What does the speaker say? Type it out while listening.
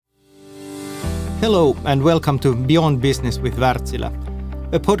Hello and welcome to Beyond Business with Wärtsilä,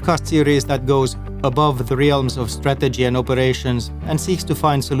 a podcast series that goes above the realms of strategy and operations and seeks to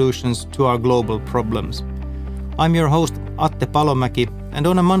find solutions to our global problems. I'm your host Atte Palomäki, and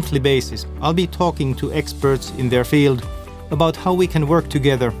on a monthly basis I'll be talking to experts in their field about how we can work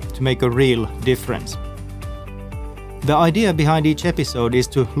together to make a real difference. The idea behind each episode is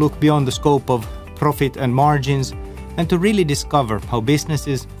to look beyond the scope of profit and margins and to really discover how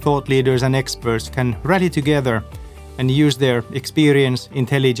businesses, thought leaders and experts can rally together and use their experience,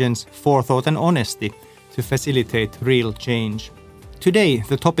 intelligence, forethought and honesty to facilitate real change. Today,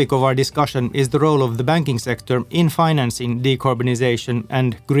 the topic of our discussion is the role of the banking sector in financing decarbonization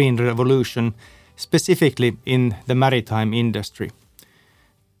and green revolution, specifically in the maritime industry.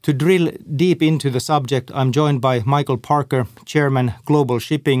 To drill deep into the subject, I'm joined by Michael Parker, Chairman, Global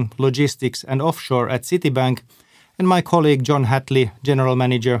Shipping, Logistics and Offshore at Citibank, and my colleague John Hatley, General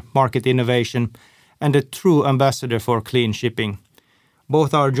Manager, Market Innovation, and a true ambassador for clean shipping.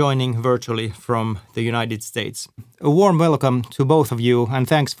 Both are joining virtually from the United States. A warm welcome to both of you, and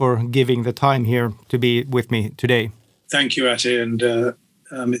thanks for giving the time here to be with me today. Thank you, Atte, and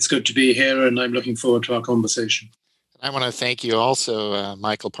it's good to be here, and I'm looking forward to our conversation. I want to thank you also,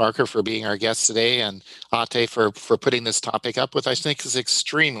 Michael Parker, for being our guest today, and Atte for putting this topic up, which I think is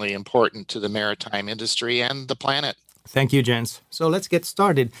extremely important to the maritime industry and the planet. Thank you, gents. So let's get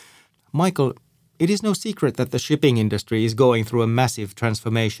started. Michael, it is no secret that the shipping industry is going through a massive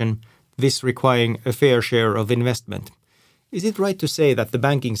transformation, this requiring a fair share of investment. Is it right to say that the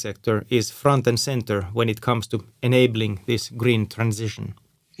banking sector is front and center when it comes to enabling this green transition?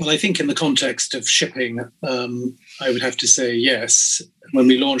 Well, I think in the context of shipping, I would have to say yes. When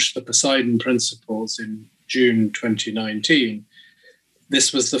we launched the Poseidon Principles in June 2019,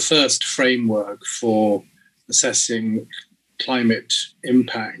 this was the first framework for assessing climate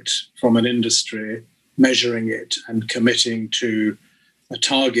impact from an industry, measuring it and committing to a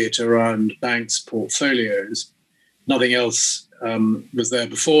target around banks' portfolios. Nothing else was there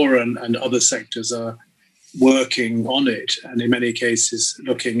before, and other sectors are working on it, and in many cases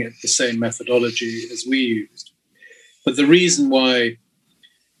looking at the same methodology as we used. But the reason why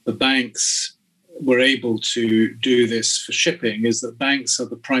the banks were able to do this for shipping is that banks are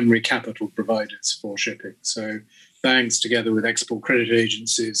the primary capital providers for shipping. So banks, together with export credit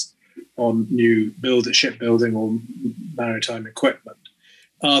agencies on new shipbuilding or maritime equipment,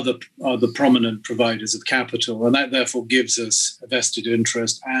 are the prominent providers of capital, and that therefore gives us a vested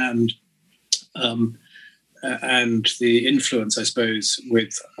interest and the influence, I suppose,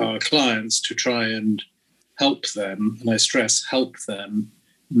 with our clients to try and help them, and I stress help them,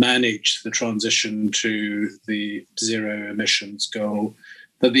 manage the transition to the zero emissions goal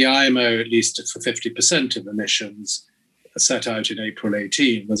that the IMO, at least for 50% of emissions, set out in April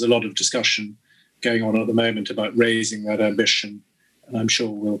 18. There's a lot of discussion going on at the moment about raising that ambition, and I'm sure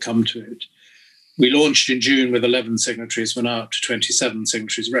we'll come to it. We launched in June with 11 signatories. We're now up to 27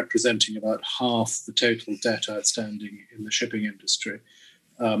 signatories, representing about half the total debt outstanding in the shipping industry.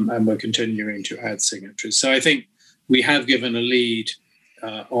 And we're continuing to add signatories. So I think we have given a lead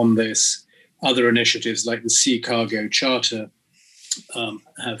on this. Other initiatives like the Sea Cargo Charter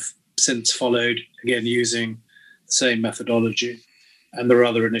have since followed, again, using the same methodology. And there are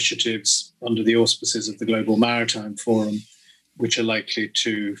other initiatives under the auspices of the Global Maritime Forum which are likely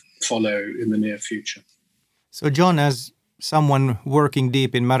to follow in the near future. So John, as someone working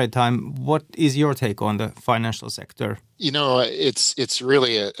deep in maritime, what is your take on the financial sector? You know, it's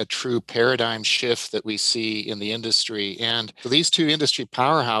really a true paradigm shift that we see in the industry. And these two industry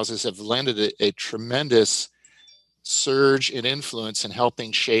powerhouses have lended a tremendous surge in influence in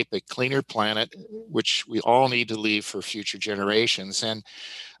helping shape a cleaner planet, which we all need to leave for future generations. And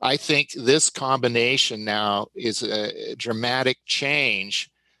I think this combination now is a dramatic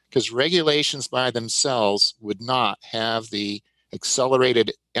change, because regulations by themselves would not have the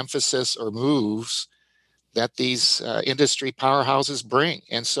accelerated emphasis or moves that these industry powerhouses bring.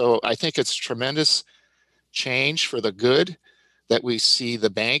 And so I think it's tremendous change for the good that we see the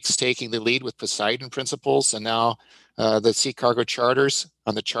banks taking the lead with Poseidon Principles, and now the Sea Cargo Charters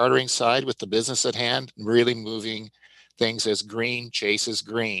on the chartering side with the business at hand, really moving things as green chases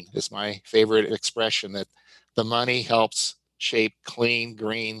green is my favorite expression, that the money helps shape clean,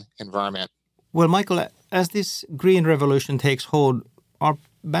 green environment. Well, Michael, as this green revolution takes hold, are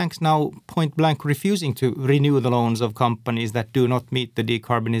banks now point blank refusing to renew the loans of companies that do not meet the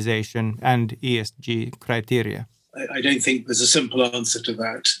decarbonization and ESG criteria? I don't think there's a simple answer to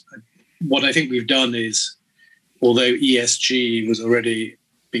that. What I think we've done is, although ESG was already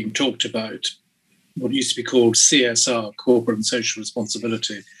being talked about, what used to be called CSR, corporate and social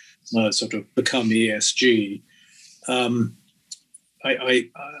responsibility, sort of become ESG. I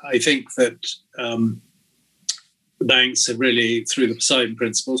think that banks have really, through the Poseidon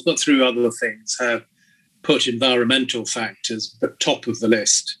Principles, but through other things, have put environmental factors at the top of the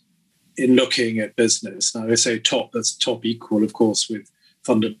list in looking at business. Now, I say top, that's top equal, of course, with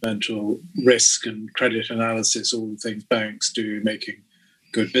fundamental risk and credit analysis, all the things banks do, making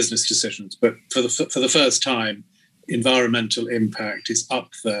good business decisions. But for the first time, environmental impact is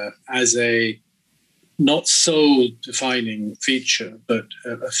up there as a not sole defining feature, but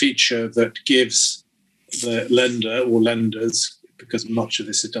a feature that gives the lender or lenders, because much of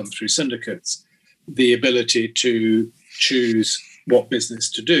this is done through syndicates, the ability to choose what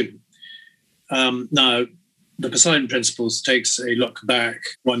business to do. Now, the Poseidon Principles takes a look back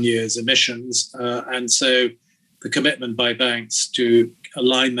 1 year's emissions, and so the commitment by banks to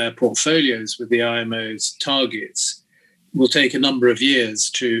align their portfolios with the IMO's targets will take a number of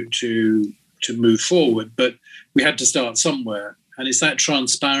years to move forward, but we had to start somewhere, and it's that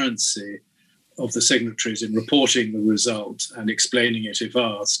transparency of the signatories in reporting the result and explaining it if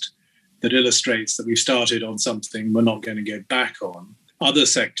asked that illustrates that we've started on something we're not going to go back on. Other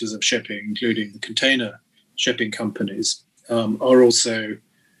sectors of shipping, including the container shipping companies, are also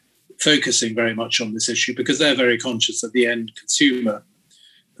focusing very much on this issue because they're very conscious that the end consumer,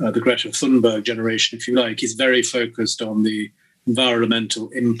 the Greta Thunberg generation, if you like, is very focused on the environmental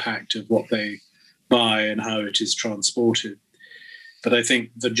impact of what they buy and how it is transported. But I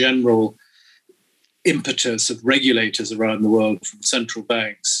think the general impetus of regulators around the world, from central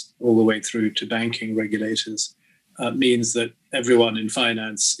banks all the way through to banking regulators, means that everyone in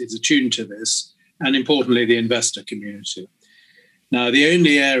finance is attuned to this, and importantly, the investor community. Now, the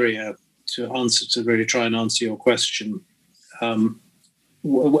only area to really try and answer your question,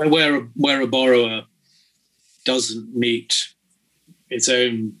 where a borrower doesn't meet its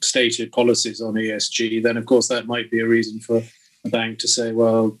own stated policies on ESG, then of course that might be a reason for a bank to say,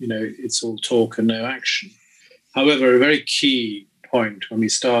 well, it's all talk and no action. However, a very key point when we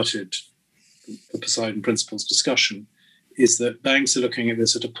started the Poseidon Principles discussion is that banks are looking at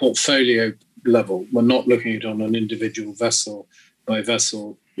this at a portfolio level. We're not looking at it on an individual vessel by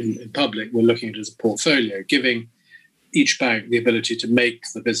vessel in public. We're looking at it as a portfolio, giving each bank the ability to make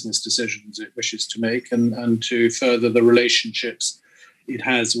the business decisions it wishes to make and to further the relationships it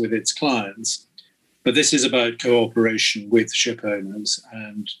has with its clients. But this is about cooperation with ship owners,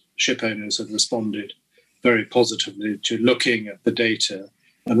 and ship owners have responded very positively to looking at the data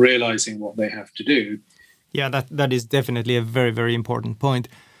and realizing what they have to do. Yeah, that is definitely a very, very important point.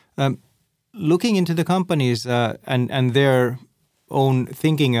 Looking into the companies and their own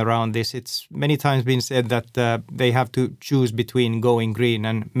thinking around this, it's many times been said that they have to choose between going green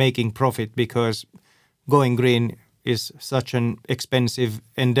and making profit, because going green is such an expensive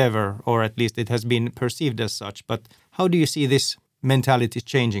endeavor, or at least it has been perceived as such. But how do you see this mentality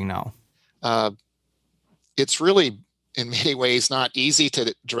changing now? It's really, in many ways, not easy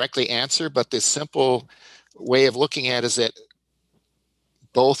to directly answer, but the simple way of looking at it is that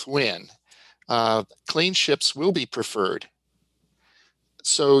both win. Clean ships will be preferred.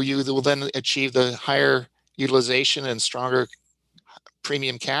 So you will then achieve the higher utilization and stronger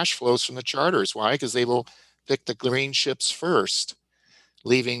premium cash flows from the charters. Why? Because they will pick the green ships first,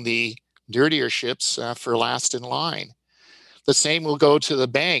 leaving the dirtier ships for last in line. The same will go to the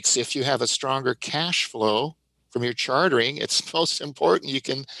banks. If you have a stronger cash flow from your chartering, it's most important you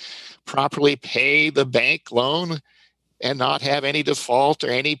can properly pay the bank loan and not have any default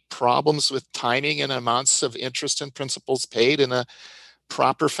or any problems with timing and amounts of interest and principals paid in a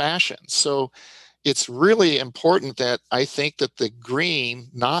proper fashion. So it's really important that I think that the green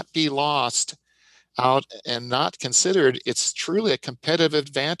not be lost out and not considered. It's truly a competitive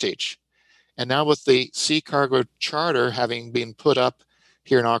advantage. And now with the Sea Cargo Charter having been put up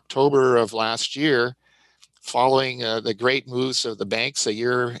here in October of last year, following the great moves of the banks a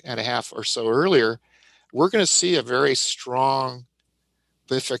year and a half or so earlier, we're going to see a very strong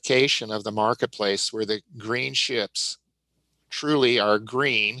bifurcation of the marketplace where the green ships truly are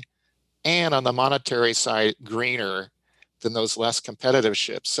green, and on the monetary side, greener than those less competitive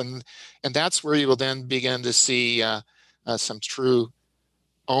ships. And that's where you will then begin to see some true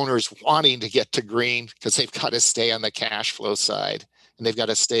owners wanting to get to green, because they've got to stay on the cash flow side and they've got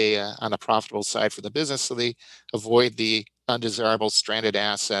to stay on a profitable side for the business, so they avoid the undesirable stranded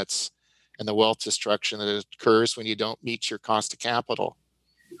assets and the wealth destruction that occurs when you don't meet your cost of capital.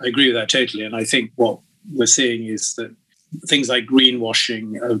 I agree with that totally. And I think what we're seeing is that things like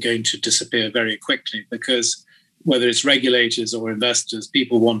greenwashing are going to disappear very quickly, because whether it's regulators or investors,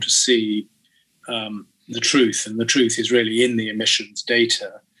 people want to see the truth, and the truth is really in the emissions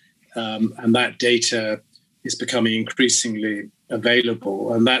data. and that data is becoming increasingly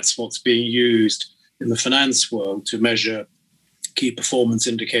available. And that's what's being used in the finance world to measure key performance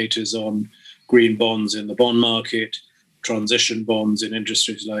indicators on green bonds in the bond market, transition bonds in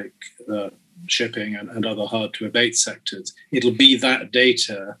industries like shipping and other hard-to-abate sectors. It'll be that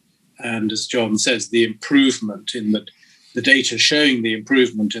data, and as John says, the improvement in the data showing the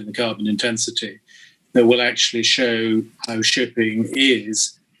improvement in the carbon intensity that will actually show how shipping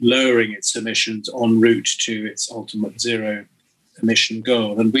is lowering its emissions en route to its ultimate zero emission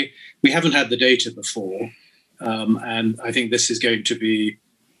goal. And we haven't had the data before, and I think this is going to be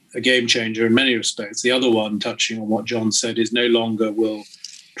a game changer in many respects. The other one, touching on what John said, is no longer will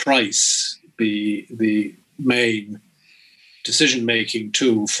price be the main decision-making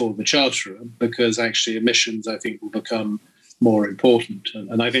tool for the charterer, because actually emissions, I think, will become more important.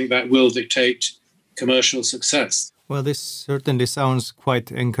 And I think that will dictate commercial success. Well, this certainly sounds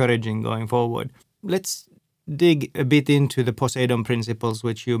quite encouraging going forward. Let's dig a bit into the Poseidon Principles,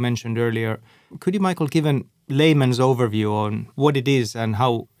 which you mentioned earlier. Could you, Michael, give a layman's overview on what it is and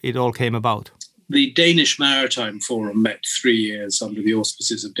how it all came about? The Danish Maritime Forum met 3 years under the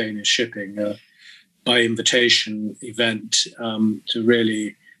auspices of Danish Shipping, by invitation event to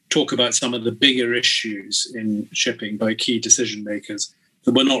really talk about some of the bigger issues in shipping by key decision makers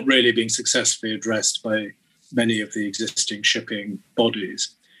that were not really being successfully addressed by many of the existing shipping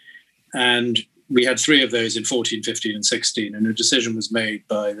bodies. And we had 3 of those in 14, 15 and 16, and a decision was made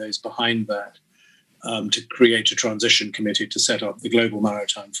by those behind that to create a transition committee to set up the Global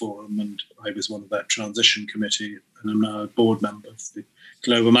Maritime Forum. And I was one of that transition committee, and I'm now a board member of the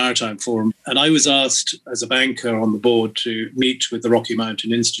Global Maritime Forum. And I was asked as a banker on the board to meet with the Rocky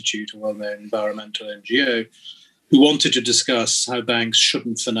Mountain Institute, a well-known environmental NGO, who wanted to discuss how banks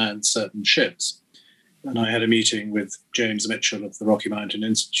shouldn't finance certain ships. And I had a meeting with James Mitchell of the Rocky Mountain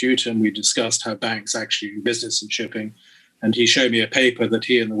Institute, and we discussed how banks actually do business in shipping. And he showed me a paper that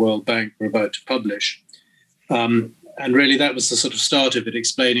he and the World Bank were about to publish. And really that was the sort of start of it,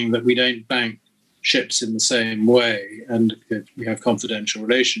 explaining that we don't bank ships in the same way and we have confidential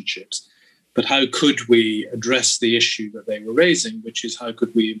relationships. But how could we address the issue that they were raising, which is how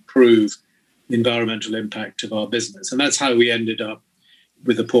could we improve the environmental impact of our business? And that's how we ended up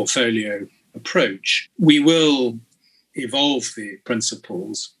with a portfolio approach. We will evolve the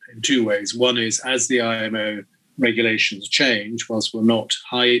principles in 2 ways. One is, as the IMO regulations change, whilst we're not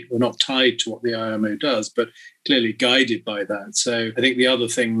tied to what the IMO does, but clearly guided by that. So I think the other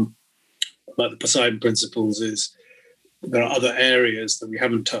thing about the Poseidon Principles is there are other areas that we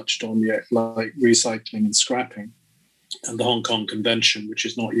haven't touched on yet, like recycling and scrapping. And the Hong Kong Convention, which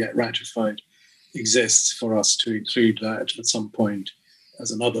is not yet ratified, exists for us to include that at some point as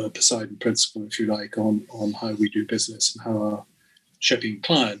another Poseidon Principle, if you like, on how we do business and how our shipping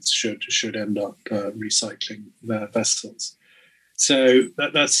clients should end up recycling their vessels. So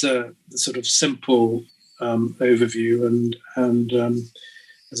that's a sort of simple overview. And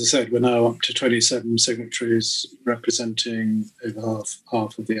as I said, we're now up to 27 signatories representing over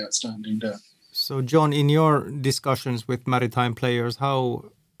half of the outstanding debt. So, John, in your discussions with maritime players,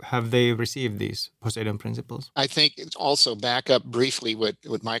 how have they received these Poseidon Principles? I think it's also back up briefly what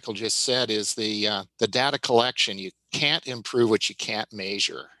Michael just said is the data collection. You can't improve what you can't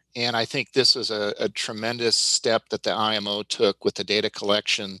measure. And I think this was a tremendous step that the IMO took with the data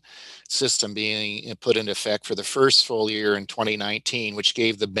collection system being put into effect for the first full year in 2019, which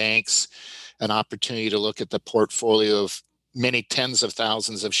gave the banks an opportunity to look at the portfolio of many tens of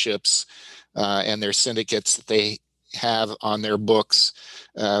thousands of ships and their syndicates that they have on their books,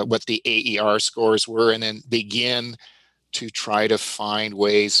 what the AER scores were, and then begin to try to find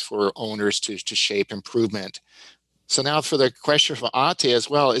ways for owners to shape improvement. So now for the question from Ate as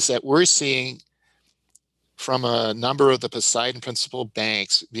well, is that we're seeing from a number of the Poseidon Principle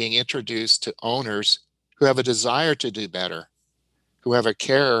banks being introduced to owners who have a desire to do better, who have a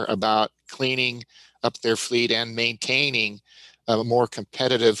care about cleaning up their fleet and maintaining a more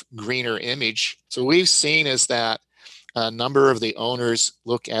competitive, greener image. So we've seen is that a number of the owners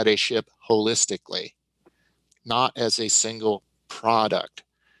look at a ship holistically, not as a single product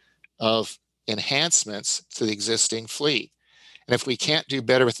of enhancements to the existing fleet. And if we can't do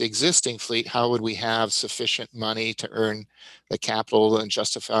better with the existing fleet, how would we have sufficient money to earn the capital and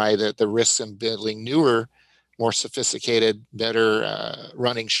justify the risks in building newer, more sophisticated, better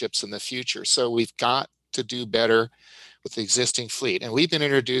running ships in the future? So we've got to do better with the existing fleet. And we've been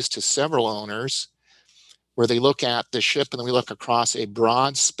introduced to several owners where they look at the ship and then we look across a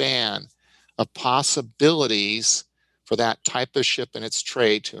broad span of possibilities for that type of ship and its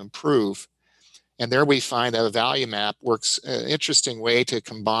trade to improve. And there we find that a value map works an interesting way to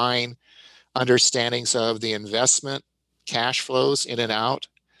combine understandings of the investment cash flows in and out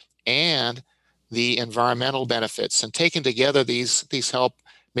and the environmental benefits. And taken together, these help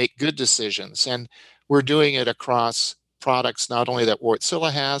make good decisions. And we're doing it across products not only that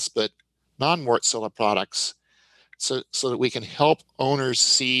Wärtsilä has, but non-Wärtsilä products, so that we can help owners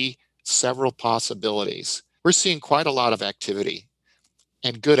see several possibilities. We're seeing quite a lot of activity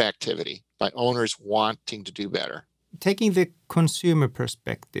and good activity by owners wanting to do better. Taking the consumer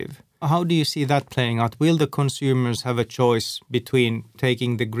perspective, how do you see that playing out? Will the consumers have a choice between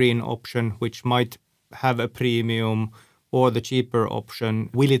taking the green option, which might have a premium, or the cheaper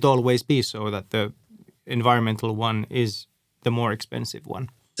option? Will it always be so that the environmental one is the more expensive one?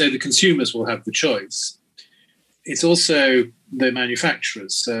 So the consumers will have the choice. It's also the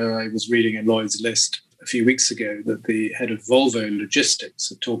manufacturers. So I was reading in Lloyd's List a few weeks ago that the head of Volvo Logistics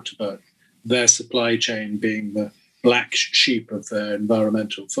had talked about their supply chain being the black sheep of their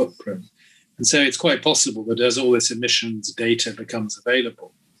environmental footprint. And so it's quite possible that as all this emissions data becomes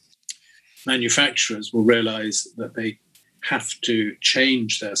available, manufacturers will realize that they have to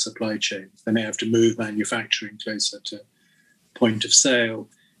change their supply chains. They may have to move manufacturing closer to point of sale.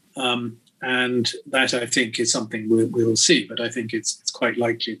 And that, I think, is something we'll see. But I think it's quite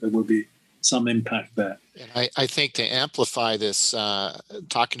likely there will be some impact there. And I think to amplify this,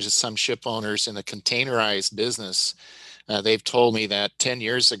 talking to some ship owners in the containerized business, they've told me that 10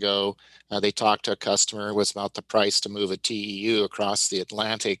 years ago, they talked to a customer. It was about the price to move a TEU across the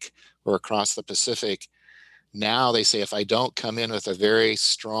Atlantic or across the Pacific. Now they say, if I don't come in with a very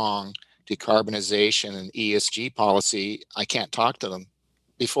strong decarbonization and ESG policy, I can't talk to them.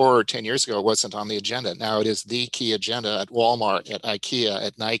 Before 10 years ago, it wasn't on the agenda. Now it is the key agenda at Walmart, at IKEA,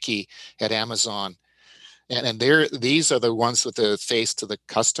 at Nike, at Amazon. And these are the ones with the face to the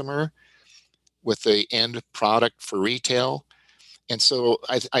customer, with the end product for retail. And so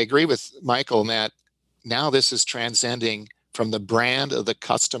I agree with Michael in that now this is transcending from the brand of the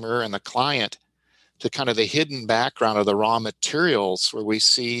customer and the client to kind of the hidden background of the raw materials, where we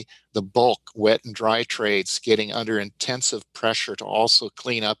see the bulk wet and dry trades getting under intensive pressure to also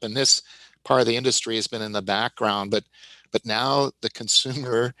clean up. And this part of the industry has been in the background, but now the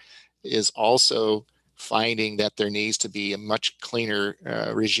consumer is also finding that there needs to be a much cleaner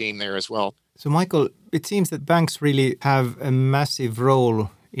regime there as well. So Michael, it seems that banks really have a massive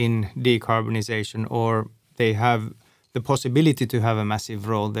role in decarbonization, or they have the possibility to have a massive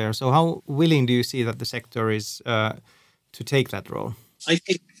role there. So how willing do you see that the sector is to take that role? I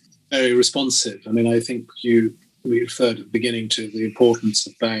think very responsive. I mean, I think we referred at the beginning to the importance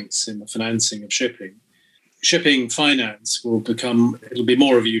of banks in the financing of shipping. Shipping finance it'll be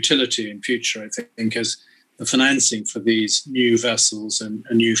more of a utility in future, I think, as the financing for these new vessels and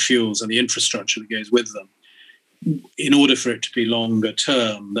new fuels and the infrastructure that goes with them. In order for it to be longer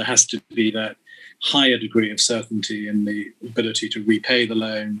term, there has to be that higher degree of certainty in the ability to repay the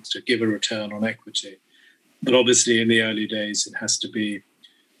loans, to give a return on equity. But obviously in the early days, it has to be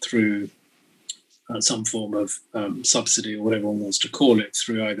through some form of subsidy, or whatever one wants to call it,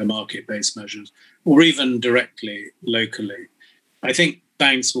 through either market-based measures or even directly locally. I think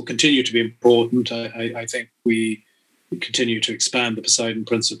banks will continue to be important. I think we continue to expand the Poseidon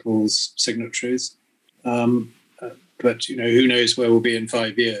Principles signatories. But who knows where we'll be in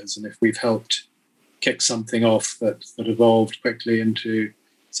 5 years, and if we've helped kick something off that evolved quickly into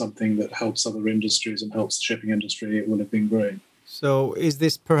something that helps other industries and helps the shipping industry, it will have been great. So is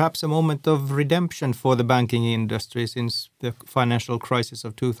this perhaps a moment of redemption for the banking industry? Since the financial crisis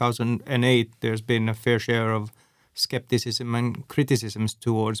of 2008, there's been a fair share of skepticism and criticisms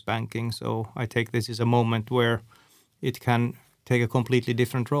towards banking. So I take this as a moment where it can take a completely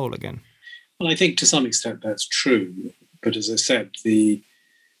different role again. Well, I think to some extent that's true. But as I said, I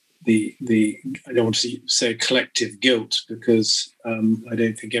don't want to say collective guilt, because I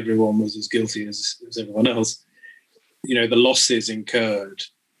don't think everyone was as guilty as everyone else. The losses incurred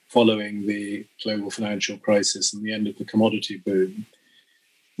following the global financial crisis and the end of the commodity boom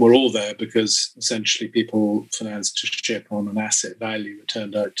were all there because essentially people financed a ship on an asset value that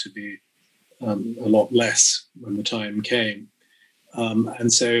turned out to be a lot less when the time came.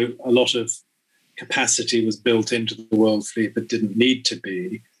 And so a lot of capacity was built into the world fleet that didn't need to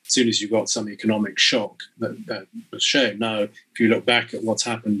be. As soon as you got some economic shock, that was shown. Now, if you look back at what's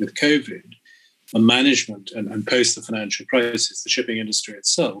happened with COVID, the management and post the financial crisis, the shipping industry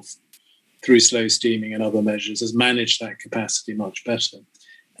itself, through slow steaming and other measures, has managed that capacity much better.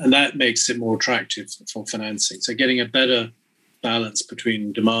 And that makes it more attractive for financing. So getting a better balance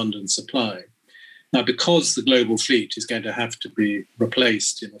between demand and supply. Now, because the global fleet is going to have to be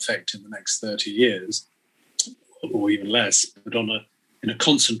replaced in effect in the next 30 years, or even less, but in a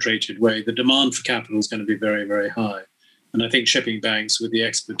concentrated way, the demand for capital is going to be very, very high. And I think shipping banks, with the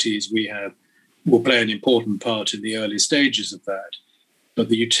expertise we have, will play an important part in the early stages of that. But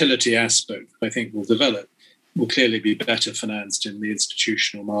the utility aspect, I think, will develop, will clearly be better financed in the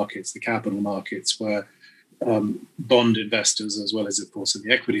institutional markets, the capital markets, where bond investors, as well as, of course, in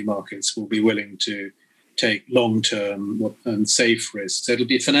the equity markets, will be willing to take long-term and safe risks. So it'll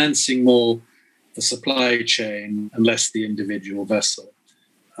be financing more the supply chain and less the individual vessel.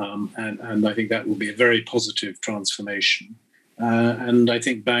 And I think that will be a very positive transformation. And I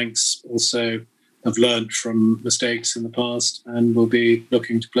think banks also have learned from mistakes in the past and will be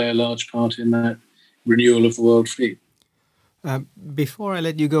looking to play a large part in that renewal of the world fleet. Before I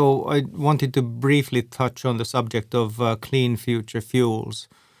let you go, I wanted to briefly touch on the subject of clean future fuels.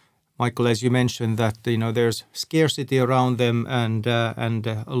 Michael, as you mentioned that there's scarcity around them and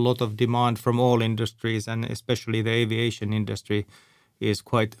a lot of demand from all industries, and especially the aviation industry is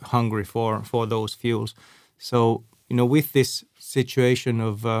quite hungry for those fuels. So with this situation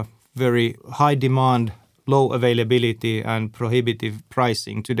of very high demand, low availability, and prohibitive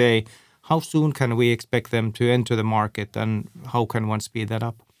pricing today, how soon can we expect them to enter the market, and how can one speed that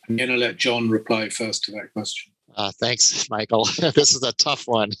up? I'm going to let John reply first to that question. Thanks, Michael. This is a tough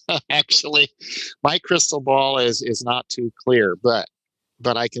one. Actually, my crystal ball is not too clear, but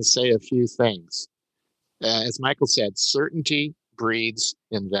I can say a few things. As Michael said, certainty breeds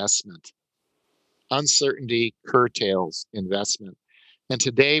investment. Uncertainty curtails investment. And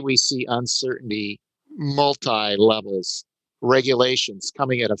today we see uncertainty multi-levels. Regulations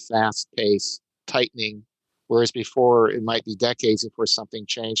coming at a fast pace, tightening, whereas before it might be decades before something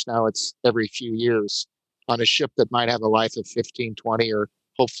changed. Now it's every few years on a ship that might have a life of 15, 20, or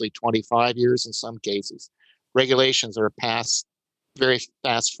hopefully 25 years in some cases. Regulations are very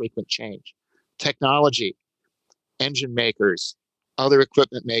fast, frequent change. Technology, engine makers, other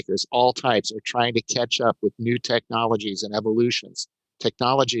equipment makers, all types are trying to catch up with new technologies and evolutions.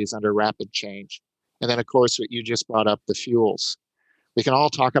 Technology is under rapid change. And then, of course, what you just brought up, the fuels. We can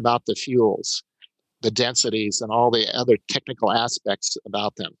all talk about the fuels, the densities, and all the other technical aspects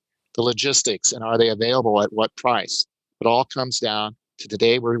about them, the logistics, and are they available at what price? It all comes down to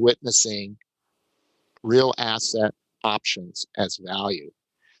today we're witnessing real asset options as value.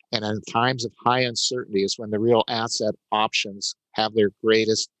 And in times of high uncertainty is when the real asset options have their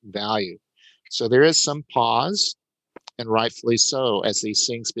greatest value. So there is some pause, and rightfully so, as these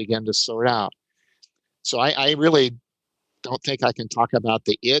things begin to sort out. So I really don't think I can talk about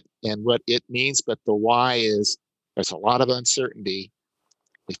the it and what it means, but the why is there's a lot of uncertainty.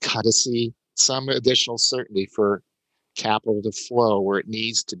 We've got to see some additional certainty for capital to flow where it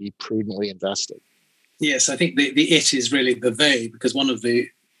needs to be prudently invested. Yes, I think the it is really the they, because one of the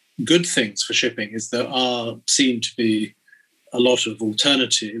good things for shipping is there seem to be a lot of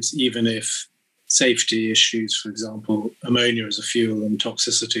alternatives, even if safety issues, for example, ammonia as a fuel and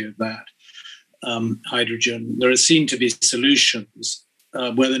toxicity of that, hydrogen, there seem to be solutions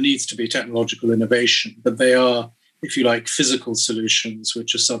where there needs to be technological innovation, but they are, if you like, physical solutions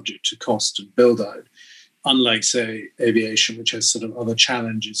which are subject to cost and build-out, unlike, say, aviation, which has sort of other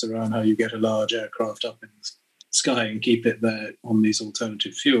challenges around how you get a large aircraft up in the sky and keep it there on these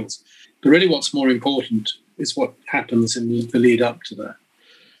alternative fuels. But really what's more important is what happens in the lead up to that.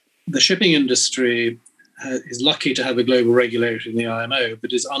 The shipping industry is lucky to have a global regulator in the IMO,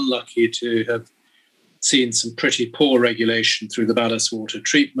 but is unlucky to have seen some pretty poor regulation through the ballast water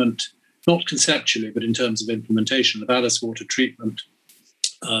treatment, not conceptually, but in terms of implementation, the ballast water treatment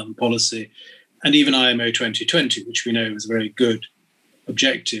policy, and even IMO 2020, which we know was a very good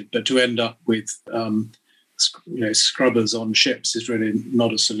objective, but to end up with scrubbers on ships is really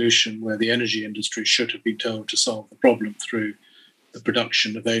not a solution, where the energy industry should have been told to solve the problem through the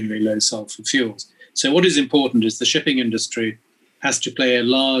production of only low sulfur fuels. So what is important is the shipping industry has to play a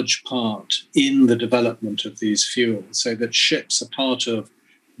large part in the development of these fuels, so that ships are part of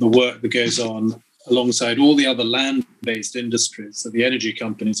the work that goes on alongside all the other land-based industries that the energy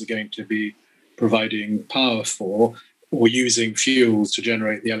companies are going to be providing power for or using fuels to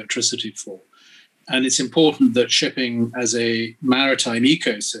generate the electricity for. And it's important that shipping as a maritime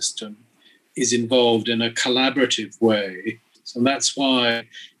ecosystem is involved in a collaborative way. So that's why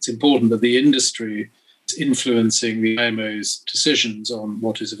it's important that the industry is influencing the IMO's decisions on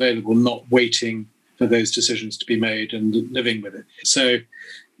what is available, not waiting for those decisions to be made and living with it. So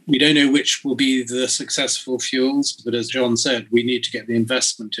we don't know which will be the successful fuels, but as John said, we need to get the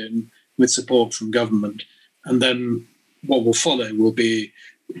investment in with support from government. And then what will follow will be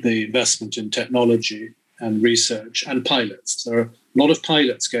the investment in technology and research and pilots. There are a lot of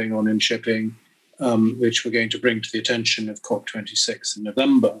pilots going on in shipping, which we're going to bring to the attention of COP26 in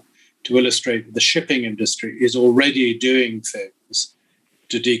November to illustrate that the shipping industry is already doing things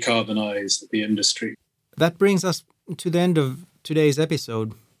to decarbonize the industry. That brings us to the end of today's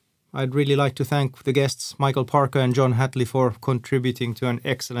episode. I'd really like to thank the guests, Michael Parker and John Hatley, for contributing to an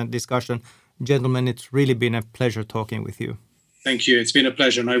excellent discussion. Gentlemen, it's really been a pleasure talking with you. Thank you. It's been a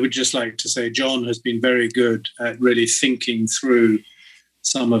pleasure. And I would just like to say John has been very good at really thinking through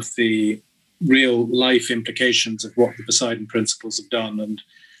some of the real life implications of what the Poseidon Principles have done. And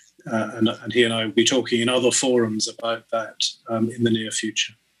he and I will be talking in other forums about that in the near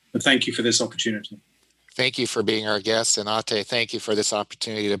future. But thank you for this opportunity. Thank you for being our guest. And Atte, thank you for this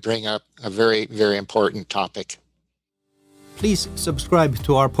opportunity to bring up a very, very important topic. Please subscribe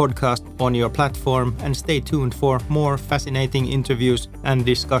to our podcast on your platform and stay tuned for more fascinating interviews and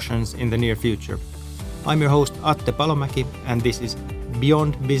discussions in the near future. I'm your host Atte Palomäki, and this is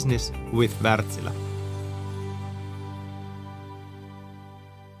Beyond Business with Wärtsilä.